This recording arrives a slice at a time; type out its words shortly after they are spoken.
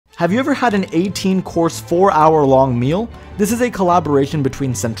Have you ever had an 18-course 4-hour-long meal? This is a collaboration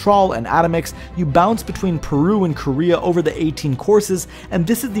between Central and Atomix. You bounce between Peru and Korea over the 18 courses, and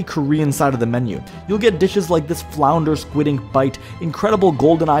this is the Korean side of the menu. You'll get dishes like this flounder squid ink bite, incredible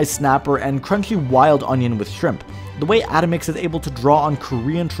golden-eye snapper, and crunchy wild onion with shrimp. The way Atomix is able to draw on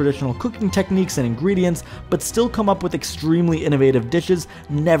Korean traditional cooking techniques and ingredients, but still come up with extremely innovative dishes,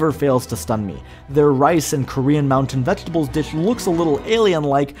 never fails to stun me. Their rice and Korean mountain vegetables dish looks a little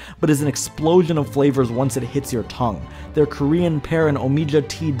alien-like, but is an explosion of flavors once it hits your tongue. Their Korean pear and omija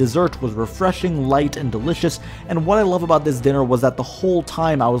tea dessert was refreshing, light, and delicious, and what I love about this dinner was that the whole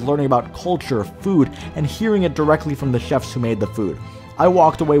time I was learning about culture, food, and hearing it directly from the chefs who made the food. I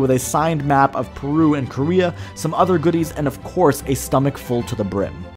walked away with a signed map of Peru and Korea, some other goodies, and of course a stomach full to the brim.